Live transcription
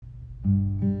Hi,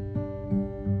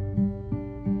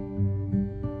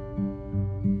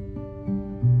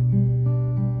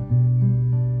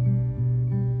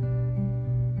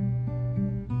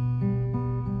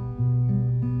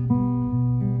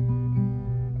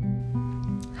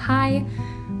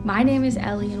 my name is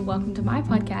Ellie and welcome to my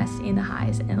podcast, In the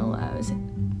Highs and the Lows.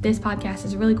 This podcast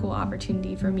is a really cool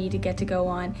opportunity for me to get to go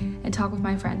on and talk with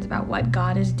my friends about what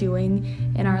God is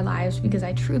doing in our lives, because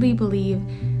I truly believe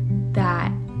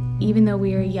that even though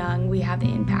we are young, we have the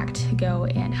impact to go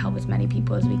and help as many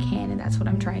people as we can, and that's what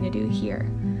I'm trying to do here.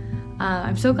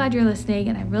 I'm so glad you're listening,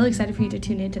 and I'm really excited for you to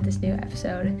tune into this new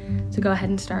episode. So go ahead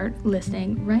and start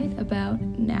listening right about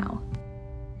now.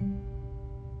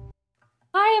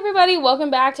 Hi everybody, welcome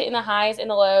back to In the Highs and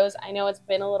the Lows. I know it's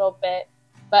been a little bit,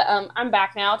 but I'm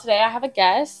back now. Today I have a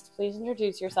guest. Please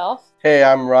introduce yourself. Hey,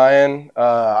 I'm Ryan.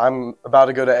 I'm about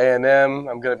to go to A&M.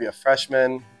 I'm going to be a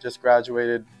freshman, just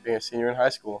graduated being a senior in high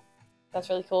school. That's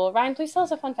really cool. Ryan, please tell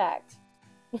us a fun fact.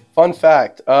 Fun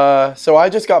fact. So I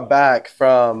just got back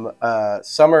from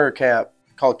summer camp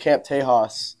called Camp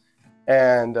Tejas.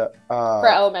 And for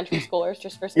elementary schoolers,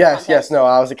 just for some Yes, context. no,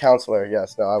 I was a counselor.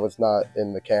 Yes, no, I was not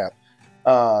in the camp.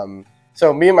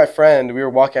 So me and my friend, we were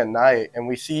walking at night, and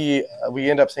we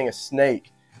end up seeing a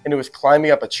snake, and it was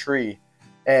climbing up a tree,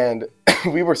 and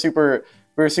we were super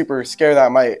scared that it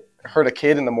might hurt a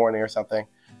kid in the morning or something.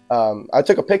 I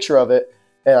took a picture of it,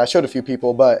 and I showed a few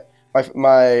people, but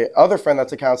my other friend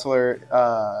that's a counselor,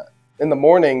 in the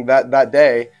morning that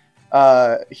day,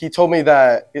 he told me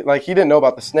that he didn't know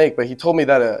about the snake, but he told me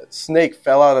that a snake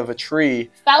fell out of a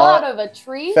tree. Fell out of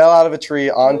a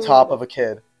tree on top of a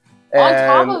kid. On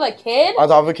top of a kid? On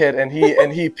top of a kid, and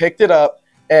he picked it up,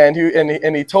 and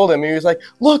he told him, he was like,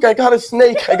 "Look, I got a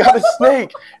snake,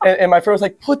 and my friend was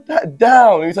like, "Put that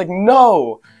down." And he was like,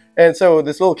 "No." And so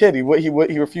this little kid,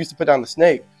 he refused to put down the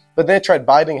snake, but then it tried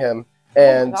biting him,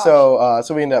 and so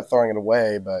we ended up throwing it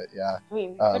away. But yeah, I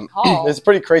mean, good call. It's a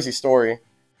pretty crazy story.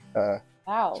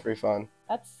 Wow, it's pretty fun.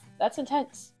 That's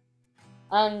intense.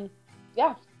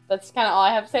 Yeah. That's kind of all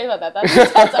I have to say about that. That's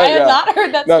intense. I had not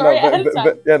heard that story ahead of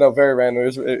time. Very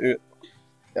random.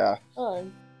 Yeah.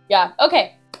 Yeah.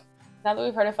 Okay. Now that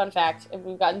we've heard a fun fact and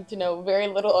we've gotten to know very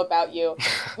little about you,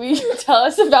 will you tell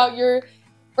us about your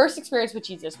first experience with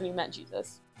Jesus, when you met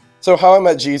Jesus? So how I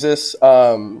met Jesus.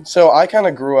 So I kind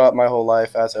of grew up my whole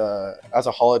life as a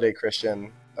holiday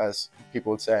Christian, as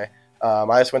people would say.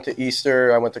 I just went to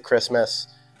Easter. I went to Christmas.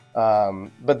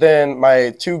 But then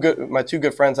my two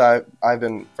good friends I've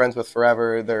been friends with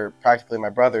forever, they're practically my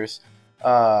brothers.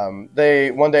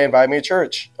 They one day invited me to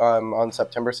church on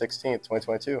September 16th,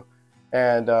 2022.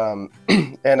 And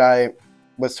and I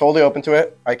was totally open to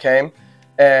it. I came,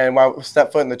 and when I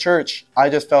stepped foot in the church, I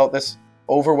just felt this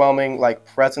overwhelming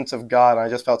presence of God. And I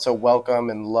just felt so welcome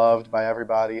and loved by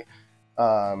everybody.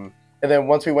 And then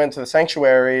once we went to the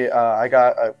sanctuary, I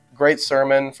got a great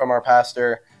sermon from our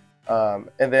pastor.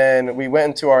 And then we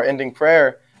went into our ending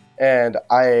prayer, and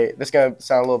this is going to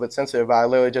sound a little bit sensitive, but I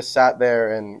literally just sat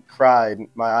there and cried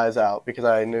my eyes out because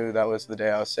I knew that was the day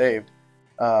I was saved.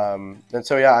 And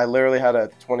so, yeah, I literally had a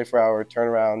 24-hour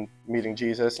turnaround meeting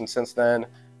Jesus. And since then,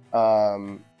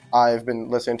 I've been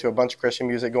listening to a bunch of Christian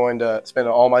music, going to spend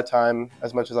all my time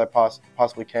as much as I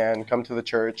possibly can, come to the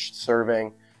church,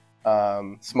 serving,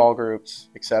 small groups,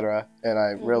 etc. And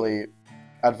I really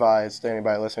advise to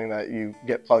anybody listening that you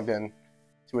get plugged in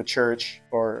to a church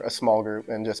or a small group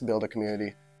and just build a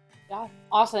community. Yeah,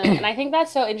 awesome. And I think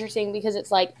that's so interesting because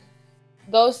it's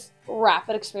those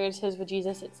rapid experiences with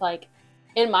Jesus, it's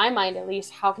in my mind at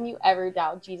least, how can you ever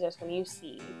doubt Jesus when you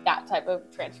see that type of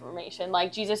transformation?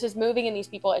 Jesus is moving in these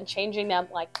people and changing them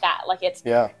like that. It's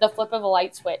the flip of a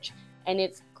light switch, and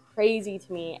it's crazy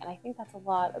to me. And I think that's a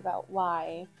lot about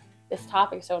why this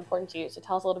topic is so important to you. So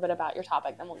tell us a little bit about your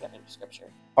topic, then we'll get into scripture.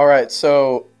 All right.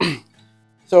 So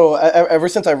ever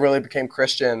since I really became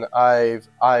Christian, I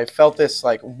felt this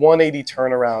 180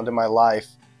 turnaround in my life,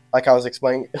 like I was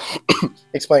explaining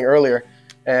earlier,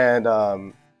 and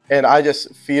I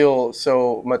just feel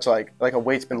so much like a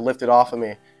weight's been lifted off of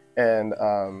me, and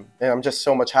I'm just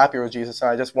so much happier with Jesus,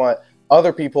 and I just want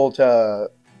other people to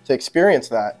experience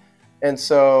that, and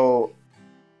so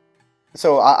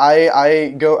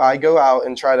I go out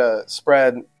and try to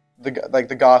spread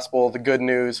the gospel, the good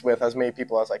news, with as many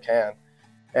people as I can,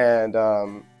 and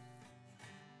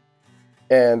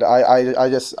I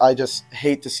just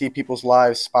hate to see people's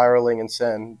lives spiraling in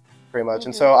sin, pretty much. Mm-hmm.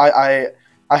 And so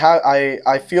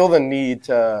I feel the need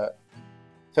to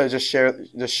just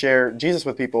share Jesus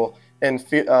with people, and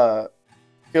feel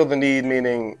the need,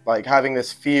 meaning having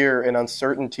this fear and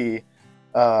uncertainty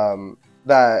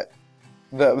that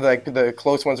the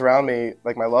close ones around me,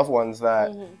 like my loved ones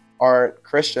that aren't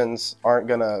Christians, aren't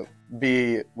gonna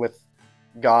be with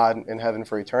God in heaven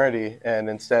for eternity, and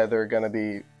instead they're gonna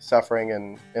be suffering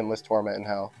in endless torment in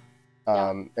hell.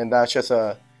 And that's just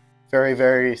a very,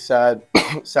 very sad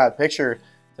sad picture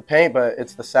to paint, but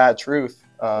it's the sad truth.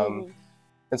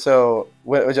 And so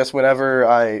just whenever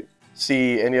I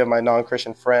see any of my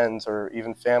non-Christian friends or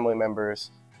even family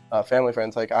members, family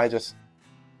friends, like I just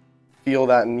feel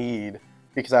that need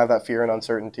because I have that fear and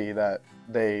uncertainty that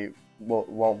they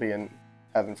won't be in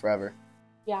heaven forever.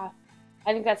 Yeah,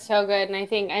 I think that's so good.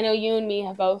 And I know you and me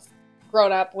have both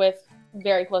grown up with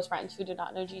very close friends who did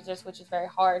not know Jesus, which is very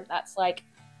hard. That's like,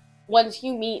 once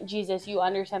you meet Jesus, you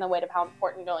understand the weight of how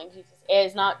important knowing Jesus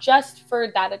is, not just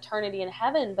for that eternity in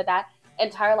heaven, but that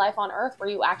entire life on earth where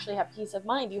you actually have peace of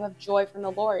mind. You have joy from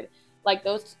the Lord. Like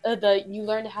those, you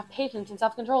learn to have patience and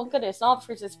self-control and goodness and all the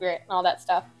fruits of the Spirit and all that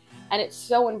stuff. And it's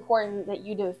so important that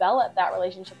you develop that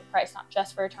relationship with Christ, not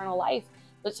just for eternal life,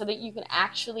 but so that you can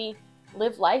actually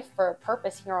live life for a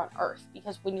purpose here on earth.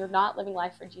 Because when you're not living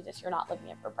life for Jesus, you're not living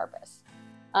it for purpose.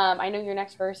 I know your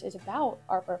next verse is about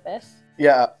our purpose.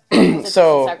 Yeah.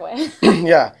 So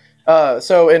yeah.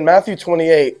 So in Matthew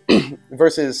 28,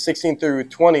 verses 16 through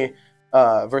 20,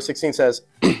 verse 16 says,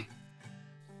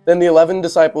 Then the 11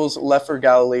 disciples left for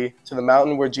Galilee to the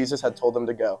mountain where Jesus had told them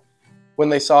to go. When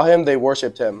they saw him, they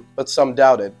worshipped him, but some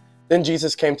doubted. Then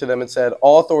Jesus came to them and said,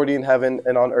 All authority in heaven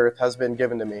and on earth has been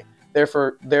given to me.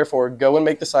 Therefore, go and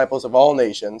make disciples of all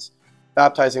nations,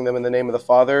 baptizing them in the name of the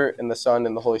Father and the Son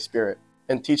and the Holy Spirit,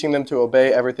 and teaching them to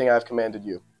obey everything I have commanded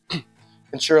you.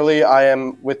 And surely I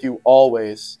am with you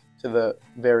always to the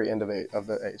very end of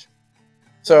the age.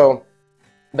 So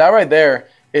that right there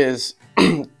is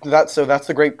that's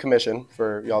the Great Commission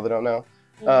for y'all that don't know.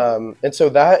 And so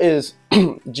that is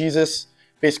Jesus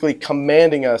basically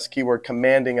commanding us, keyword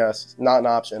commanding us, not an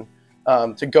option,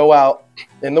 to go out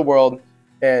in the world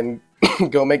and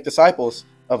go make disciples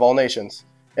of all nations,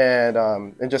 and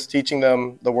just teaching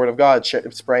them the word of God,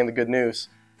 spreading the good news.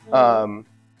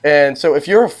 And so if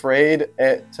you're afraid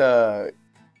to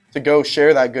go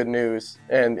share that good news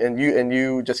and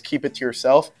you just keep it to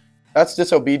yourself, that's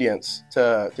disobedience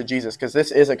to Jesus, because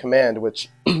this is a command, which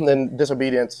then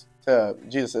disobedience to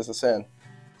Jesus is a sin.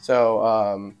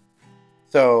 So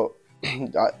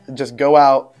just go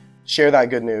out, share that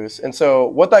good news. And so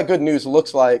what that good news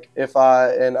looks like,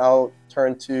 I'll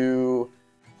turn to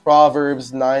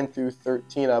Proverbs 9 through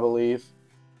 13, I believe.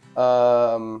 Here,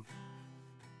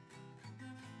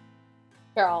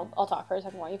 I'll talk for a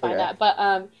second while you find that. But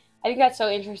I think that's so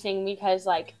interesting because,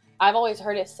 like, I've always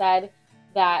heard it said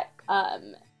that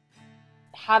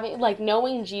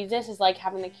knowing Jesus is like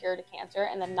having the cure to cancer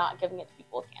and then not giving it to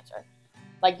people with cancer.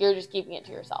 Like, you're just keeping it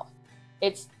to yourself.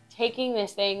 It's taking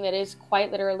this thing that is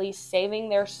quite literally saving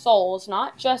their souls,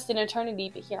 not just in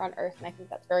eternity, but here on earth. And I think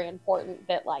that's very important,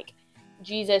 that, like,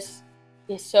 Jesus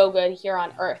is so good here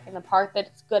on earth. And the part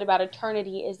that's good about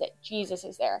eternity is that Jesus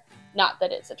is there, not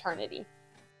that it's eternity.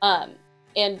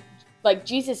 And like,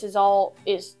 Jesus is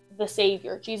the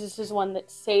Savior. Jesus is one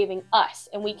that's saving us.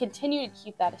 And we continue to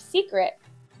keep that a secret.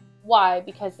 Why?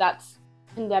 Because that's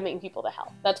condemning people to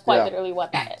hell. That's quite literally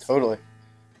what that is. Totally.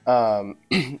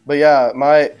 But yeah,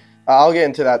 I'll get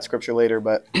into that scripture later,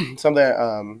 but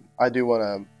something I do want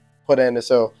to put in is,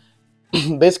 so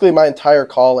basically my entire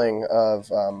calling of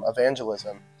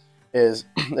evangelism is,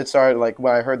 it started like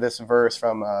when I heard this verse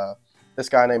from this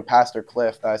guy named Pastor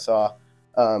Cliff that I saw.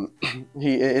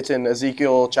 It's in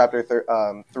Ezekiel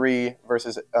chapter 3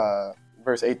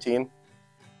 verse 18.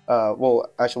 Well,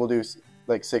 actually we'll do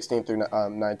like 16 through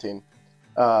 19.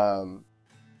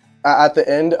 At the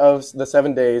end of the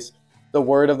 7 days, the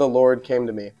word of the Lord came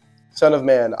to me. Son of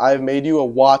man, I have made you a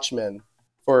watchman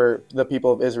for the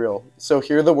people of Israel. So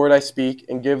hear the word I speak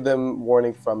and give them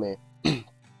warning from me.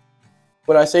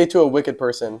 When I say to a wicked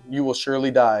person, you will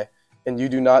surely die, and you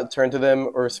do not turn to them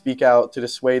or speak out to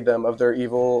dissuade them of their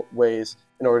evil ways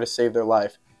in order to save their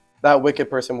life, that wicked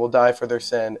person will die for their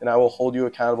sin, and I will hold you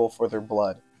accountable for their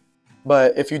blood.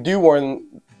 But if you do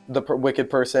warn the wicked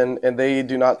person and they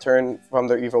do not turn from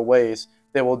their evil ways,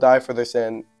 they will die for their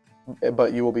sin,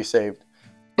 but you will be saved.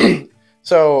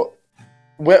 So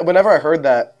whenever I heard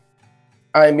that,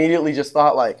 I immediately just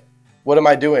thought, like, what am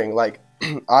I doing? Like,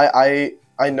 I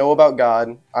know about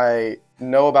God, I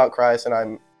know about Christ, and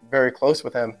I'm very close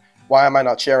with him. Why am I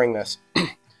not sharing this?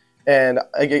 And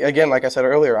again, like I said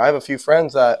earlier, I have a few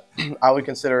friends that I would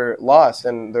consider lost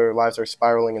and their lives are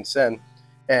spiraling in sin.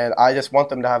 And I just want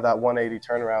them to have that 180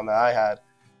 turnaround that I had.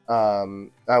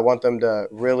 I want them to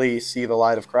really see the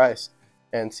light of Christ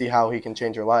and see how he can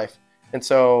change your life. And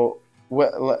so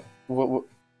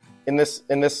in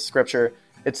this scripture,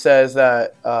 it says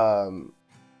that when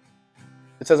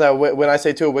I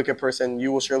say to a wicked person,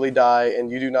 you will surely die,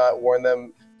 and you do not warn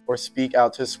them or speak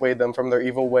out to dissuade them from their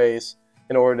evil ways,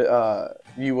 in order to,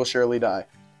 you will surely die,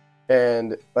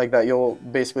 and like that, you'll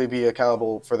basically be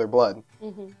accountable for their blood.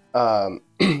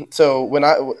 So when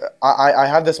I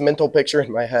have this mental picture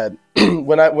in my head,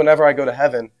 whenever I go to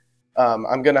heaven,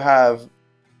 I'm gonna have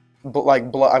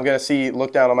like blood. I'm gonna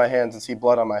look down on my hands and see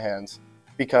blood on my hands,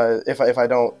 because if I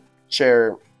don't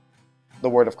share the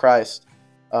word of Christ,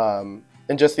 and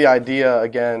just the idea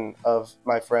again of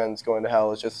my friends going to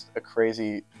hell is just a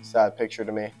crazy, sad picture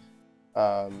to me.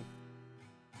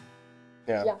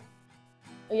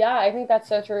 Yeah, I think that's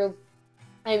so true.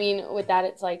 I mean, with that,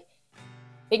 it's like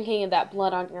thinking of that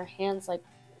blood on your hands, like,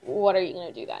 what are you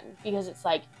going to do then? Because it's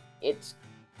like,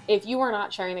 if you are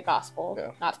not sharing the gospel,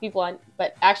 not to be blunt,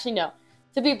 but actually, no,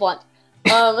 to be blunt,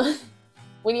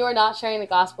 when you are not sharing the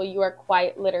gospel, you are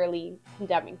quite literally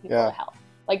condemning people to hell.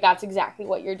 Like, that's exactly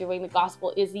what you're doing. The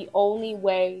gospel is the only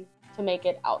way to make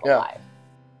it out alive.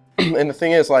 And the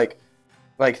thing is, like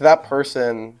that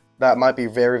person that might be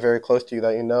very, very close to you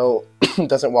that you know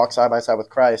doesn't walk side by side with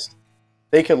Christ,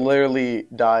 they could literally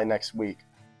die next week,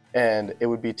 and it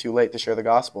would be too late to share the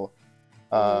gospel.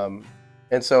 And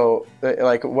so,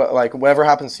 whatever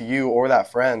happens to you or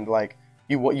that friend, like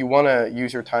you want to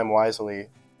use your time wisely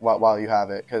while you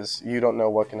have it, because you don't know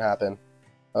what can happen.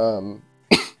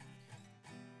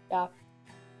 Yeah,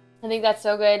 I think that's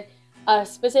so good.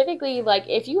 Specifically, like,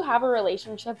 if you have a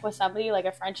relationship with somebody, like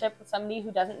a friendship with somebody who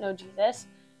doesn't know Jesus,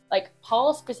 like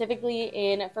Paul specifically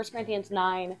in 1 Corinthians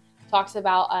 9 talks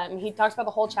about, he talks about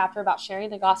the whole chapter about sharing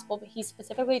the gospel, but he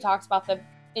specifically talks about the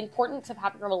importance of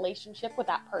having a relationship with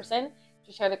that person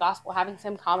to share the gospel, having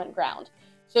some common ground.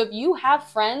 So if you have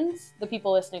friends, the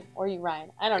people listening, or you,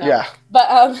 Ryan, I don't know, but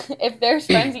if there's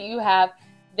friends that you have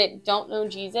that don't know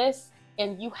Jesus,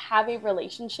 and you have a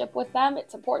relationship with them,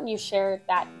 it's important you share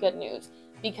that good news,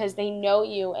 because they know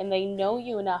you, and they know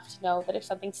you enough to know that if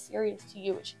something's serious to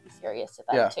you, it should be serious to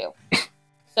them too.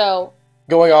 So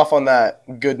going off on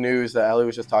that good news that Ellie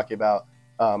was just talking about,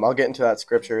 I'll get into that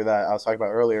scripture that I was talking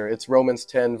about earlier. It's Romans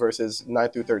 10 verses 9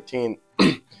 through 13.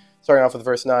 Starting off with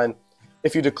verse 9.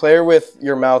 If you declare with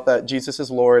your mouth that Jesus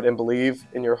is Lord and believe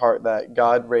in your heart that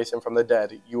God raised him from the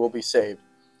dead, you will be saved.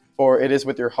 For it is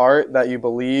with your heart that you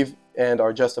believe and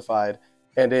are justified,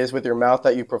 and it is with your mouth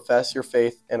that you profess your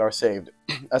faith and are saved.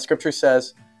 As scripture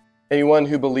says, anyone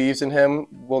who believes in him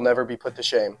will never be put to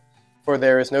shame. For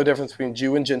there is no difference between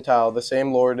Jew and Gentile. The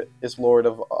same Lord is Lord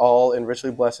of all and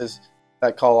richly blesses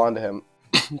that call on to him.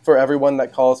 For everyone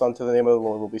that calls onto the name of the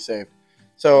Lord will be saved.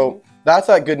 So that's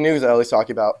that good news that Ellie's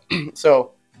talking about.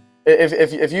 So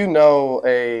if you know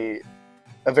a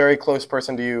very close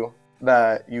person to you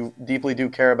that you deeply do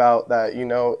care about, that you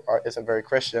know isn't very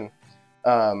Christian,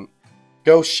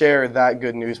 go share that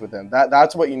good news with them.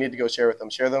 That's what you need to go share with them.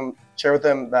 Share with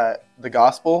them that the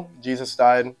gospel, Jesus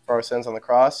died for our sins on the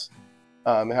cross,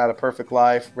 and had a perfect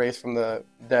life, raised from the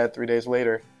dead 3 days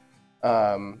later,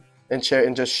 and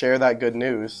just share that good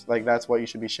news. Like, that's what you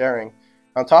should be sharing.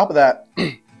 On top of that,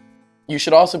 you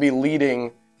should also be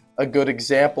leading a good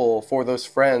example for those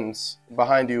friends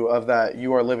behind you of that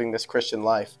you are living this Christian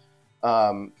life.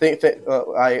 I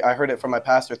heard it from my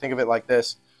pastor. Think of it like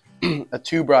this: a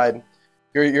tube ride.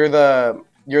 You're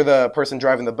the person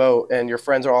driving the boat, and your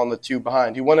friends are all on the tube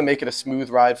behind. You want to make it a smooth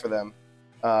ride for them,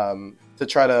 to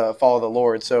try to follow the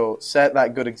Lord. So set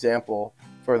that good example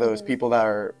for those people that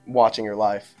are watching your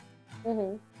life.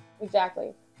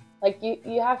 Exactly. Like,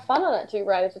 you have fun on that tube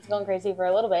ride if it's going crazy for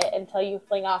a little bit, until you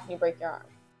fling off and you break your arm.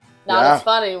 Not as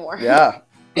fun anymore. Yeah.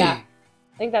 I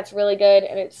think that's really good.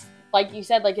 And it's like you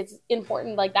said, like, it's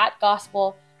important, like that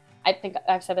gospel, I think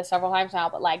I've said this several times now,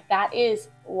 but like, that is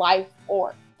life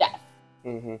or death.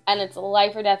 And it's a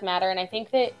life or death matter. And I think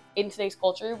that in today's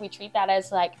culture, we treat that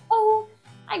as like, oh,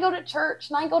 I go to church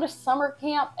and I go to summer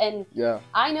camp and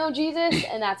I know Jesus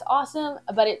and that's awesome.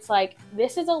 But it's like,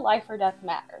 this is a life or death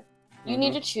matter. You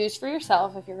need to choose for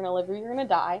yourself if you're going to live or you're going to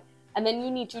die. And then you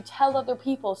need to tell other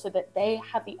people so that they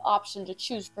have the option to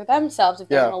choose for themselves if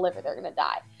they're going to live or they're going to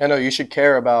die. I know you should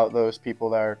care about those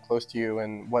people that are close to you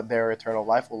and what their eternal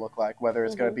life will look like, whether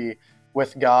it's going to be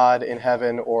with God in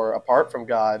heaven or apart from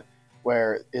God,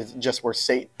 where it's just where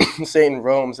Satan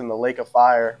roams in the lake of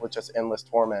fire with just endless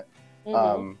torment.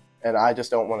 And I just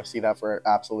don't want to see that for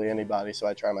absolutely anybody. So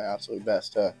I try my absolute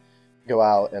best to go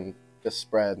out and just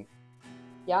spread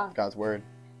God's word.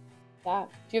 Yeah.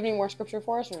 Do you have any more scripture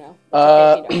for us or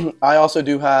no? I also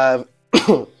do have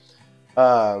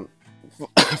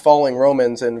following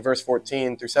Romans in verse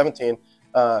 14 through 17.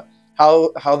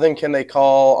 How then can they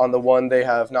call on the one they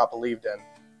have not believed in?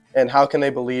 And how can they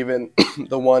believe in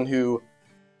the one who,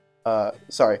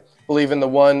 believe in the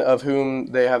one of whom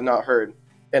they have not heard?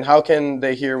 And how can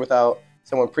they hear without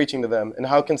someone preaching to them? And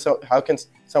how can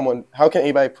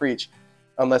anybody preach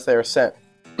unless they are sent?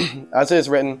 As it is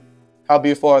written, how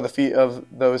beautiful are the feet of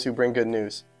those who bring good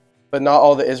news. But not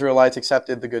all the Israelites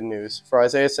accepted the good news. For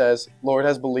Isaiah says, Lord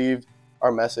has believed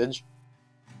our message.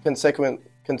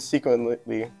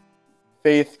 Consequently,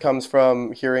 faith comes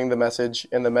from hearing the message,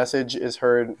 and the message is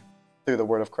heard through the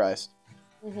word of Christ.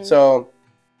 Mm-hmm. So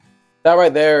that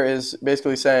right there is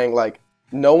basically saying, like,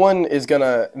 no one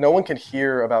can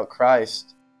hear about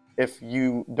Christ if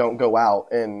you don't go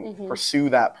out and pursue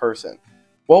that person.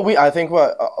 I think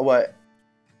what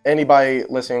anybody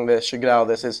listening to this should get out of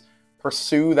this is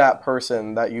pursue that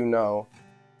person that you know.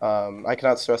 I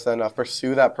cannot stress that enough.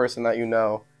 Pursue that person that you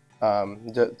know,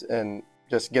 and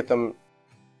just get them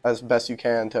as best you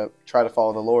can to try to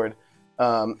follow the Lord.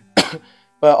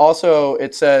 But also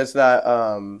it says that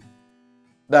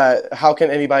that how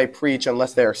can anybody preach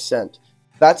unless they are sent?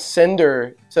 That's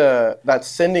sending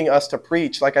us to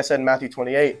preach, like I said in Matthew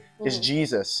 28, is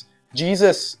Jesus.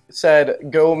 Jesus said,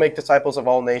 "Go make disciples of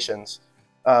all nations,"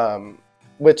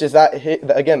 which is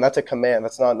that's a command.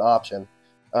 That's not an option.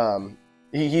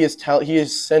 He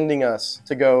is sending us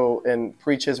to go and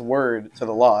preach His word to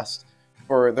the lost,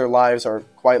 for their lives are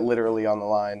quite literally on the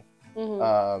line.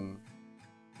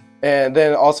 And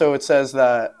then also it says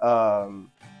that,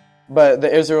 but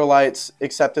the Israelites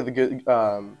accepted the good.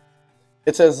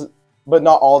 It says, but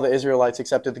not all the Israelites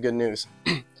accepted the good news.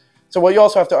 So what you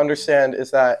also have to understand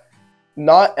is that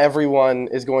not everyone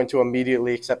is going to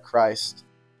immediately accept Christ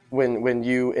when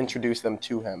you introduce them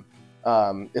to Him.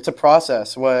 It's a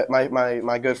process. What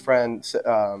my good friend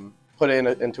put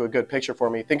into a good picture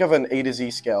for me. Think of an A to Z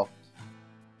scale.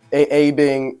 A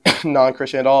being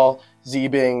non-Christian at all, Z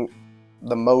being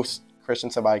the most Christian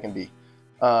somebody can be.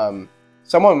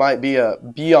 Someone might be a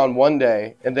B on one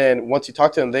day, and then once you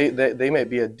talk to them, they may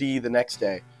be a D the next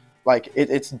day. Like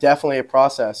it's definitely a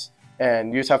process,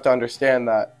 and you just have to understand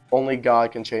that only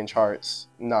God can change hearts,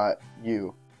 not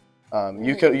you.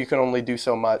 You can only do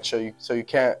so much, so you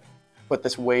can't put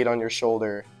this weight on your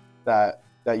shoulder that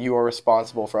you are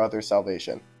responsible for others'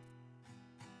 salvation.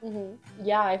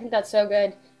 Yeah, I think that's so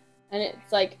good, and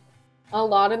it's like a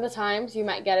lot of the times you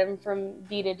might get them from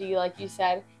B to D, like you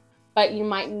said, but you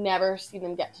might never see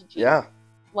them get to G. Yeah.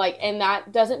 Like, and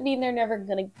that doesn't mean they're never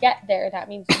going to get there. That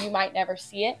means you might never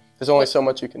see it. There's only so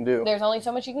much you can do. There's only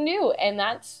so much you can do. And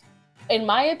that's, in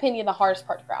my opinion, the hardest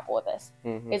part to grapple with this.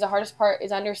 Is the hardest part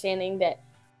is understanding that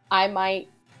I might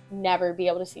never be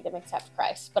able to see them accept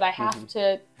Christ. But I have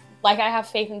to, like I have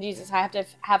faith in Jesus, I have to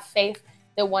have faith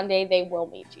that one day they will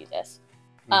meet Jesus.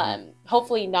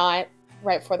 Hopefully not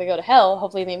right before they go to hell.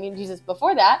 Hopefully they meet Jesus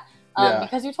before that.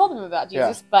 Because you told them about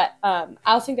Jesus. But I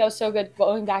also think that was so good,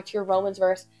 going back to your Romans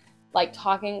verse, like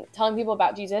telling people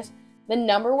about Jesus. The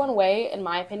number one way, in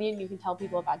my opinion, you can tell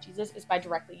people about Jesus is by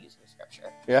directly using the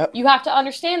scripture. Yeah. You have to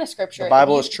understand the scripture. The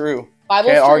Bible is true.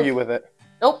 Can't argue with it.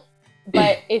 Nope.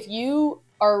 But if you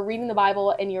are reading the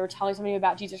Bible and you're telling somebody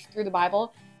about Jesus through the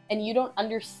Bible and you don't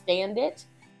understand it,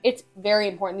 it's very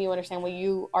important that you understand what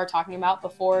you are talking about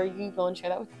before you go and share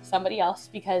that with somebody else,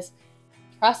 because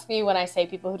trust me when I say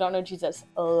people who don't know Jesus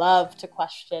love to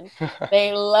question.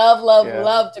 They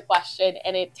love to question.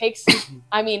 And it takes,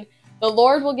 I mean, the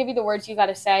Lord will give you the words you got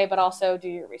to say, but also do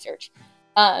your research.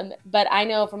 But I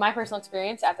know from my personal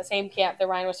experience at the same camp that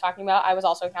Ryan was talking about, I was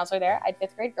also a counselor there. I had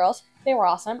 5th grade girls. They were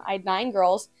awesome. I had 9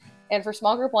 girls. And for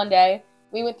small group one day,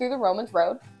 we went through the Romans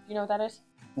Road. Do you know what that is?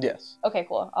 Yes. Okay,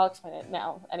 cool. I'll explain it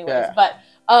now anyways. Yeah. But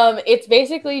it's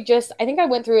basically just, I think I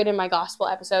went through it in my gospel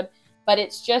episode, but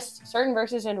it's just certain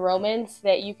verses in Romans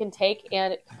that you can take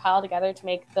and compile together to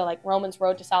make the Romans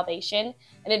Road to Salvation.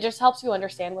 And it just helps you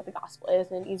understand what the gospel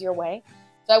is in an easier way.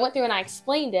 So I went through and I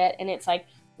explained it, and it's like,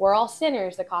 we're all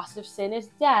sinners. The cost of sin is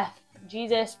death.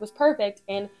 Jesus was perfect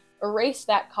and erased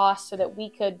that cost so that we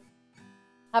could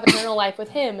have eternal life with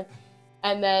Him.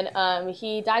 And then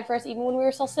He died for us even when we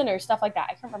were still sinners, stuff like that.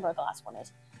 I can't remember what the last one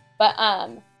is. But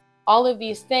all of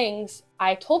these things,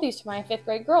 I told these to my 5th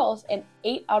grade girls, and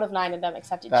 8 out of 9 of them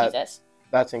accepted Jesus.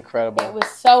 That's incredible. It was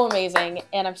so amazing,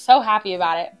 and I'm so happy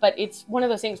about it. But it's one of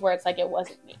those things where it's like, it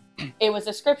wasn't me. It was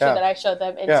the scripture that I showed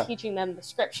them, and teaching them the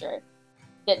scripture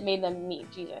that made them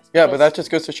meet Jesus. Yeah, but that just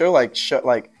goes to show,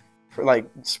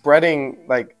 spreading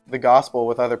the gospel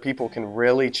with other people can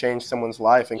really change someone's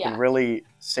life and can really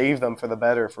save them for the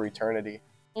better for eternity.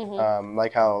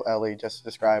 Like how Ellie just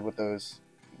described with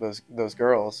those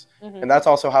girls. And that's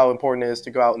also how important it is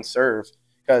to go out and serve.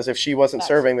 because if she wasn't Facts.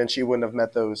 serving, then she wouldn't have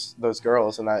met those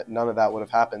girls, and none of that would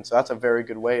have happened. So that's a very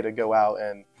good way to go out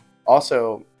and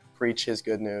also preach his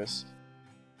good news.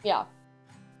 Yeah,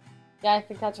 I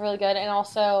think that's really good. And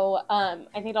also, I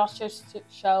think it also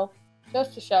goes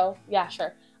to show, yeah,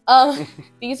 sure.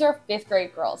 These are 5th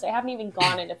grade girls. They haven't even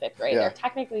gone into 5th grade. Yeah. They're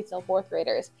technically still 4th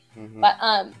graders. But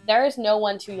there is no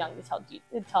one too young to tell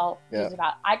Jesus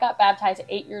about. I got baptized at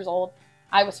 8 years old.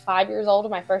 I was 5 years old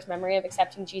in my first memory of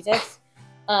accepting Jesus.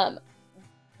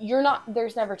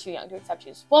 There's never too young to accept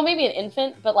Jesus. Well, maybe an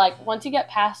infant, but like once you get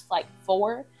past like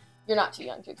 4, you're not too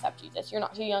young to accept Jesus. You're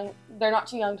not too young. They're not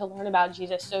too young to learn about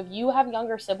Jesus. So if you have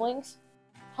younger siblings,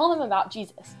 tell them about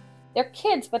Jesus. They're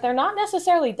kids, but they're not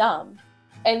necessarily dumb.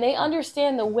 And they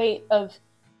understand the weight of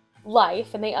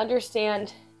life, and they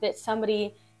understand that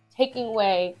somebody taking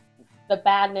away the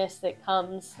badness that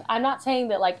comes. I'm not saying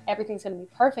that like everything's going to be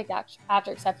perfect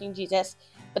after accepting Jesus,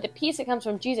 but the peace that comes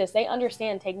from Jesus, they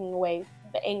understand taking away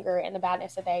the anger and the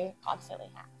badness that they constantly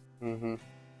have. Mm-hmm.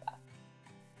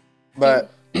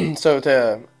 But so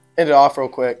to end it off real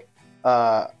quick,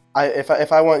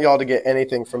 if I want y'all to get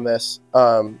anything from this,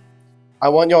 I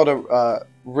want y'all to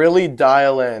really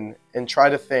dial in and try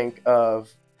to think of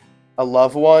a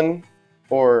loved one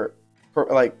or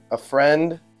like a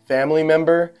friend, family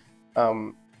member.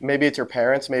 Maybe it's your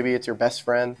parents, maybe it's your best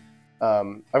friend. I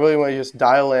really want you to just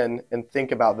dial in and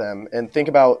think about them, and think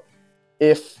of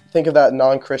that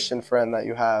non-Christian friend that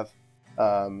you have,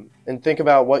 and think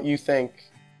about what you think,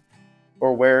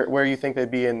 or where you think they'd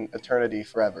be in eternity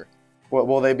forever.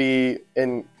 Will they be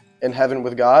in heaven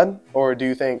with God, or do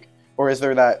you think, or is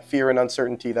there that fear and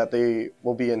uncertainty that they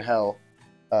will be in hell,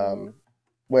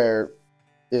 where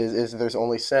there's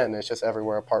only sin? It's just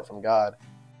everywhere apart from God.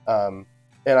 And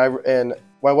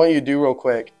what I want you to do real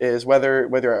quick is whether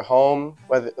you're at home,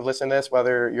 listen to this,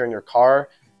 whether you're in your car,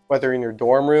 whether you're in your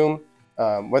dorm room,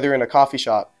 whether you're in a coffee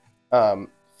shop,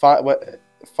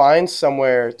 find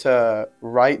somewhere to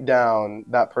write down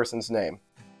that person's name.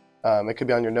 It could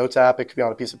be on your notes app, it could be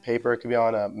on a piece of paper, it could be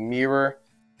on a mirror,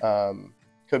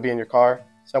 could be in your car,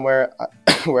 somewhere,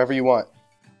 wherever you want.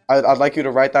 I'd like you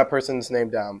to write that person's name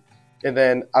down. And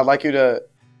then I'd like you to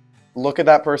look at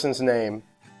that person's name,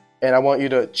 and I want you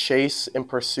to chase and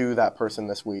pursue that person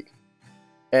this week.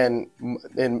 And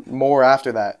more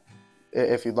after that,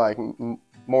 if you'd like,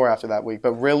 more after that week.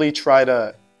 But really try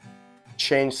to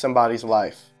change somebody's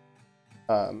life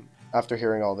after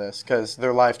hearing all this, because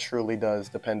their life truly does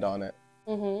depend on it.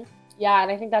 Mm-hmm. Yeah,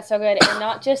 and I think that's so good. And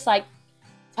not just like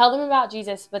tell them about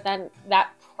Jesus, but then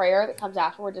that prayer that comes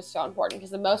afterwards is so important,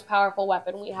 because the most powerful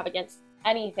weapon we have against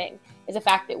anything is the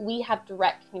fact that we have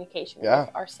direct communication with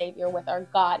our Savior, with our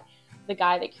God. The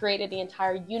guy that created the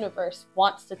entire universe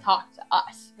wants to talk to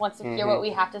us, wants to hear what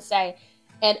we have to say.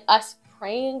 And us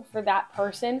praying for that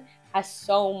person has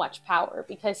so much power,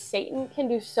 because Satan can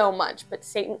do so much, but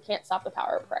Satan can't stop the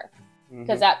power of prayer,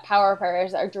 because that power of prayer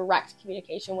is our direct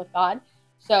communication with God.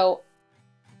 So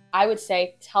I would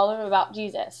say tell them about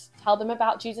Jesus. Tell them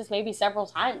about Jesus maybe several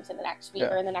times in the next week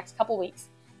or in the next couple weeks.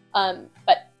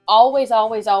 But always,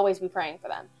 always, always be praying for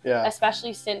them. Yeah.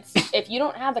 Especially since if you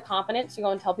don't have the confidence to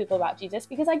go and tell people about Jesus,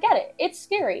 because I get it. It's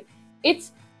scary.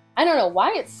 I don't know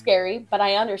why it's scary, but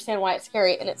I understand why it's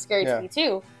scary, and it's scary to me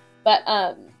too.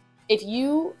 But if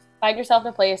you find yourself in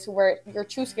a place where you're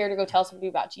too scared to go tell somebody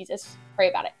about Jesus, pray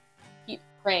about it. Keep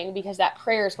praying, because that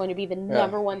prayer is going to be the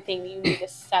number one thing that you need to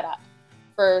set up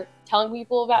for telling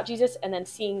people about Jesus, and then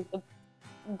seeing the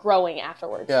growing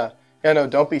afterwards. Yeah, no,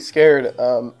 don't be scared.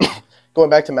 Going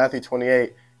back to Matthew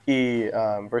 28,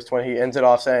 verse 20, he ends it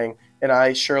off saying, "And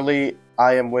I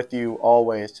am with you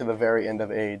always to the very end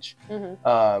of age."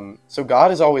 So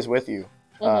God is always with you.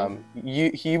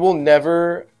 He will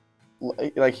never,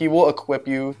 he will equip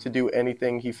you to do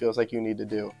anything he feels like you need to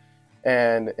do.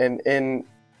 And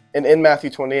in Matthew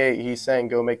 28, he's saying,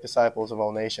 go make disciples of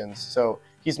all nations. So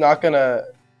he's not going to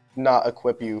not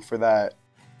equip you for that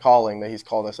calling that he's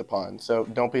called us upon. So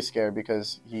don't be scared,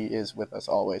 because he is with us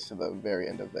always to the very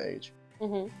end of the age.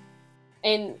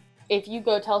 And if you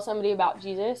go tell somebody about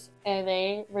Jesus and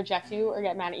they reject you or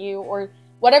get mad at you, or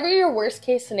whatever your worst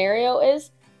case scenario is,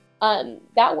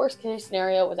 that worst case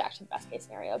scenario was actually the best case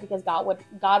scenario, because God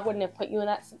wouldn't have put you in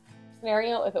that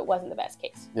scenario if it wasn't the best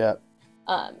case. Yeah.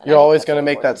 You're always going to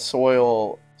make that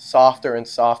soil softer and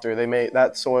softer.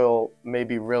 That soil may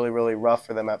be really, really rough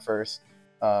for them at first.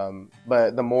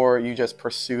 But the more you just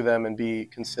pursue them and be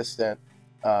consistent,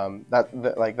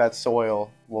 that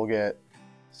soil will get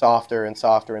softer and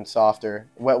softer and softer.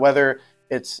 Whether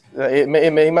it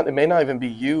may not even be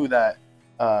you that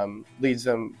leads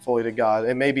them fully to God.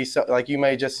 It may be you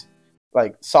may just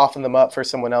soften them up for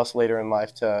someone else later in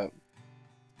life to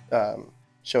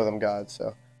show them God.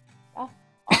 So Yeah,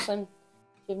 awesome. Do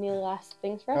you have any last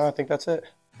things for us? no, I think that's it.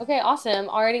 Okay, awesome.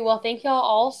 Alrighty, well, thank y'all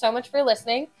all so much for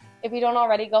listening. If you don't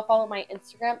already, go follow my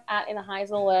Instagram at In the Highs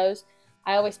and the Lows.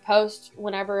 I always post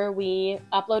whenever we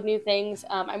upload new things.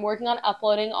 I'm working on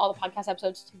uploading all the podcast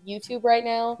episodes to YouTube right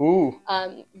now. Ooh.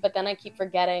 But then I keep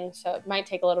forgetting, so it might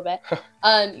take a little bit.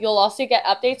 You'll also get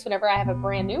updates whenever I have a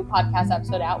brand new podcast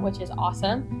episode out, which is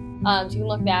awesome. So you can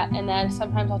look at that. And then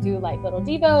sometimes I'll do like little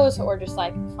devos or just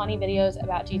like funny videos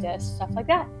about Jesus, stuff like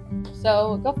that.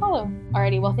 So go follow.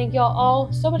 Alrighty, well, thank you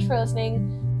all so much for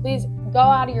listening. Please go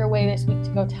out of your way this week to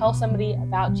go tell somebody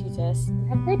about Jesus and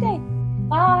have a great day.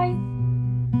 Bye.